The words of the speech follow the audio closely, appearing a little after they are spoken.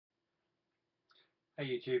Hey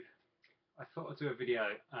YouTube, I thought I'd do a video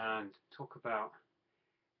and talk about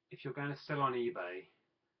if you're going to sell on eBay,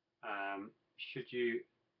 should you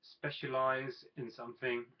specialize in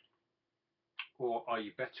something, or are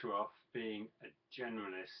you better off being a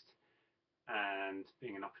generalist and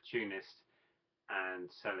being an opportunist and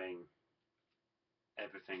selling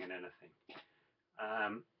everything and anything?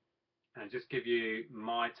 And just give you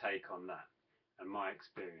my take on that and my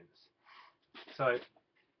experience. So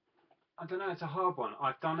I don't know, it's a hard one.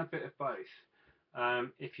 I've done a bit of both.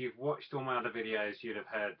 If you've watched all my other videos, you'd have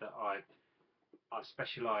heard that I've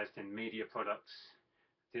specialised in media products,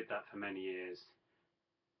 did that for many years,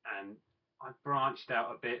 and I branched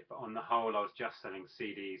out a bit, but on the whole I was just selling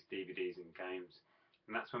CDs, DVDs and games.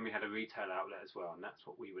 And that's when we had a retail outlet as well, and that's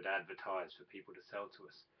what we would advertise for people to sell to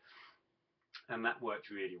us. And that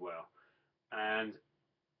worked really well. And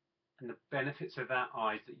the benefits of that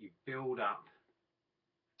are that you build up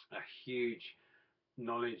a huge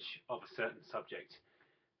knowledge of a certain subject.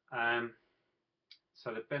 Um,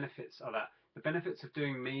 so the benefits are that. The benefits of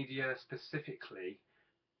doing media specifically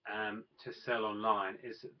to sell online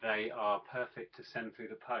is that they are perfect to send through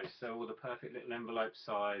the post. So all the perfect little envelope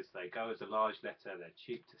size, they go as a large letter, they're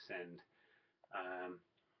cheap to send,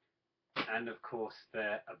 and of course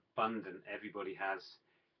they're abundant. Everybody has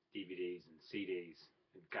DVDs and CDs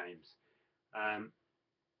and games.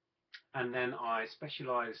 And then I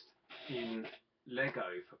specialised in Lego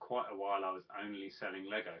for quite a while. I was only selling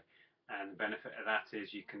Lego, and the benefit of that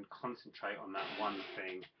is you can concentrate on that one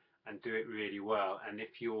thing and do it really well. And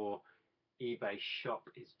if your eBay shop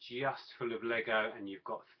is just full of Lego and you've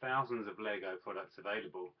got thousands of Lego products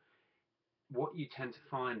available, what you tend to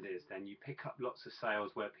find is then you pick up lots of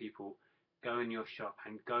sales where people go in your shop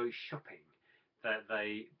and go shopping, that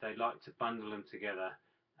they like to bundle them together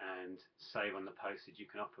and save on the postage. You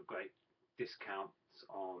can offer great discounts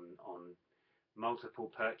on multiple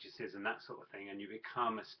purchases and that sort of thing, and you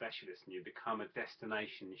become a specialist and you become a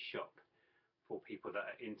destination shop for people that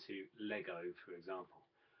are into Lego, for example.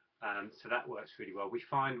 So that works really well. We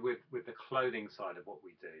find with the clothing side of what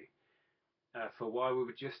we do, for a while we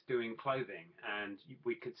were just doing clothing, and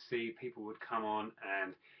we could see people would come on,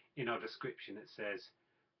 and in our description it says,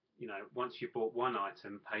 you know, once you bought one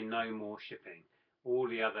item, pay no more shipping. All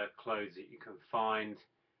the other clothes that you can find,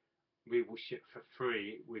 we will ship for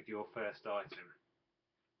free with your first item.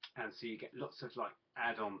 And so you get lots of like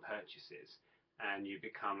add-on purchases, and you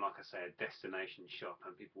become, like I say, a destination shop,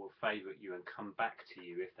 and people will favourite you and come back to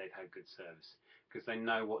you if they've had good service, because they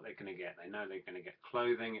know what they're going to get. They know they're going to get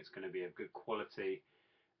clothing, it's going to be of good quality,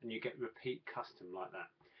 and you get repeat custom like that.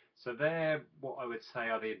 So they're what I would say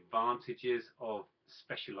are the advantages of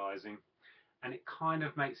specialising, and it kind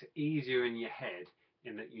of makes it easier in your head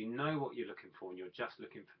in that you know what you're looking for and you're just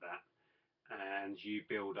looking for that, and you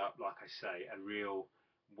build up, like I say, a real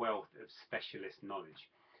wealth of specialist knowledge.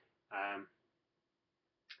 Um,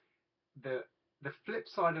 the the flip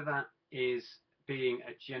side of that is being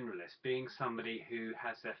a generalist, being somebody who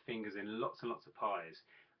has their fingers in lots and lots of pies,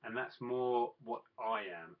 and that's more what I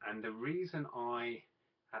am. And the reason I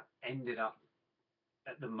have ended up,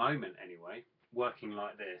 at the moment anyway, working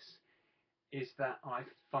like this is that I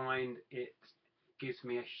find it gives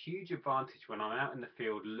me a huge advantage when I'm out in the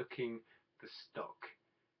field looking for stock,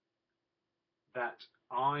 that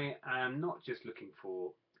I am not just looking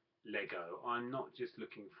for Lego, I'm not just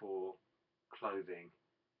looking for clothing.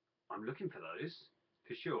 I'm looking for those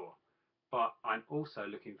for sure, but I'm also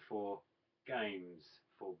looking for games,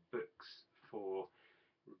 for books, for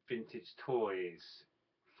vintage toys,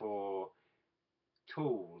 for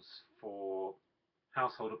tools, for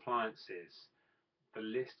household appliances. The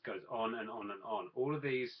list goes on and on and on. All of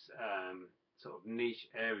these sort of niche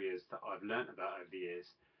areas that I've learnt about over the years.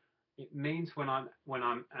 It means when I'm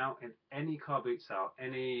out in any car boot sale,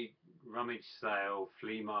 any rummage sale,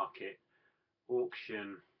 flea market,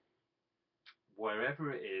 auction,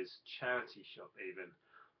 wherever it is, charity shop even,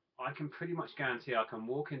 I can pretty much guarantee I can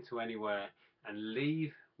walk into anywhere and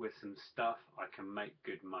leave with some stuff I can make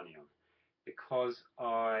good money on, because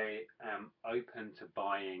I am open to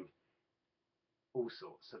buying all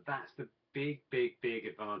sorts. So that's the big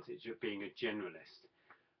advantage of being a generalist.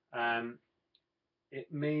 Um,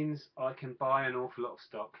 it means I can buy an awful lot of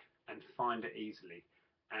stock and find it easily.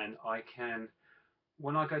 And I can,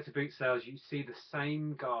 when I go to boot sales, you see the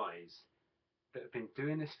same guys that have been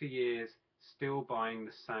doing this for years still buying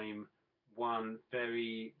the same one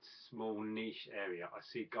very small niche area. I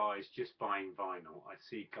see guys just buying vinyl. I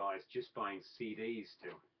see guys just buying CDs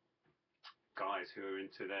still. Guys who are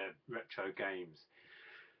into their retro games.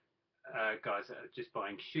 Guys that are just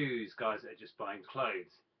buying shoes. Guys that are just buying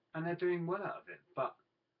clothes. And they're doing well out of it. But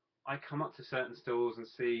I come up to certain stalls and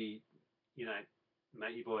see, you know,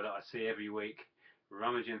 matey boy that I see every week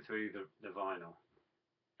rummaging through the vinyl,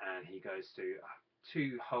 and he goes to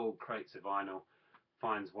two whole crates of vinyl,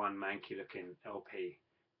 finds one manky looking LP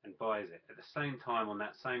and buys it. At the same time, on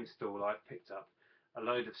that same stall, I've picked up a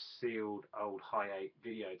load of sealed old hi8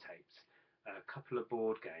 videotapes, a couple of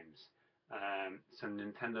board games, some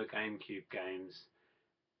Nintendo GameCube games,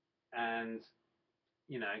 and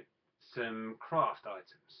you know, some craft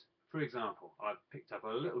items. For example, I've picked up a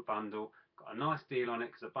little bundle, got a nice deal on it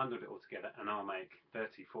because I bundled it all together, and I'll make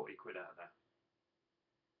 30, 40 quid out of that.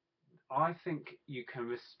 I think you can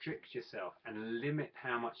restrict yourself and limit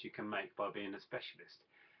how much you can make by being a specialist.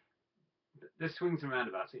 There's swings and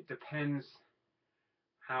roundabouts. It depends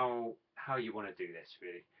how you want to do this,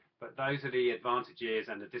 really. But those are the advantages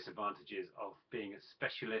and the disadvantages of being a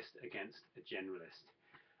specialist against a generalist.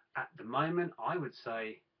 At the moment, I would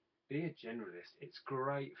say be a generalist. It's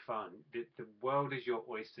great fun. The world is your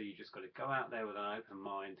oyster. You just got to go out there with an open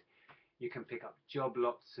mind. You can pick up job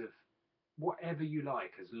lots of whatever you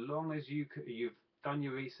like, as long as you've done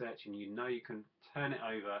your research and you know you can turn it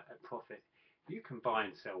over at profit. You can buy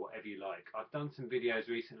and sell whatever you like. I've done some videos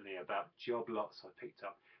recently about job lots I picked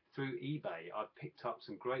up through eBay. I've picked up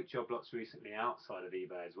some great job lots recently outside of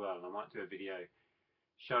eBay as well, and I might do a video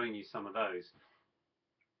showing you some of those.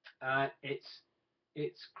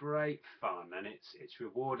 It's great fun, and it's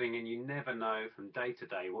rewarding, and you never know from day to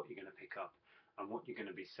day what you're going to pick up and what you're going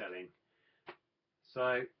to be selling.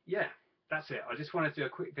 So yeah, that's it. I just wanted to do a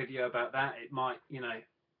quick video about that. It might,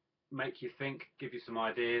 make you think, give you some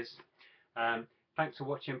ideas. Thanks for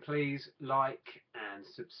watching. Please like and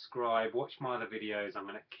subscribe. Watch my other videos. I'm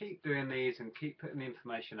going to keep doing these and keep putting the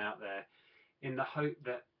information out there in the hope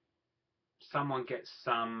that someone gets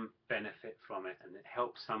some benefit from it and it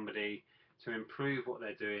helps somebody to improve what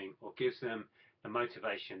they're doing or gives them the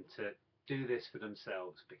motivation to do this for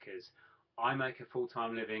themselves, because I make a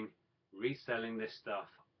full-time living reselling this stuff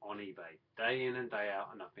on eBay day in and day out,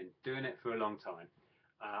 and I've been doing it for a long time.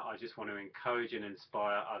 I just want to encourage and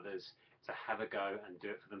inspire others to have a go and do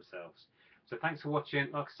it for themselves. So thanks for watching.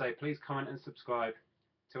 Like I say, please comment and subscribe.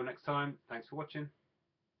 Till next time, thanks for watching.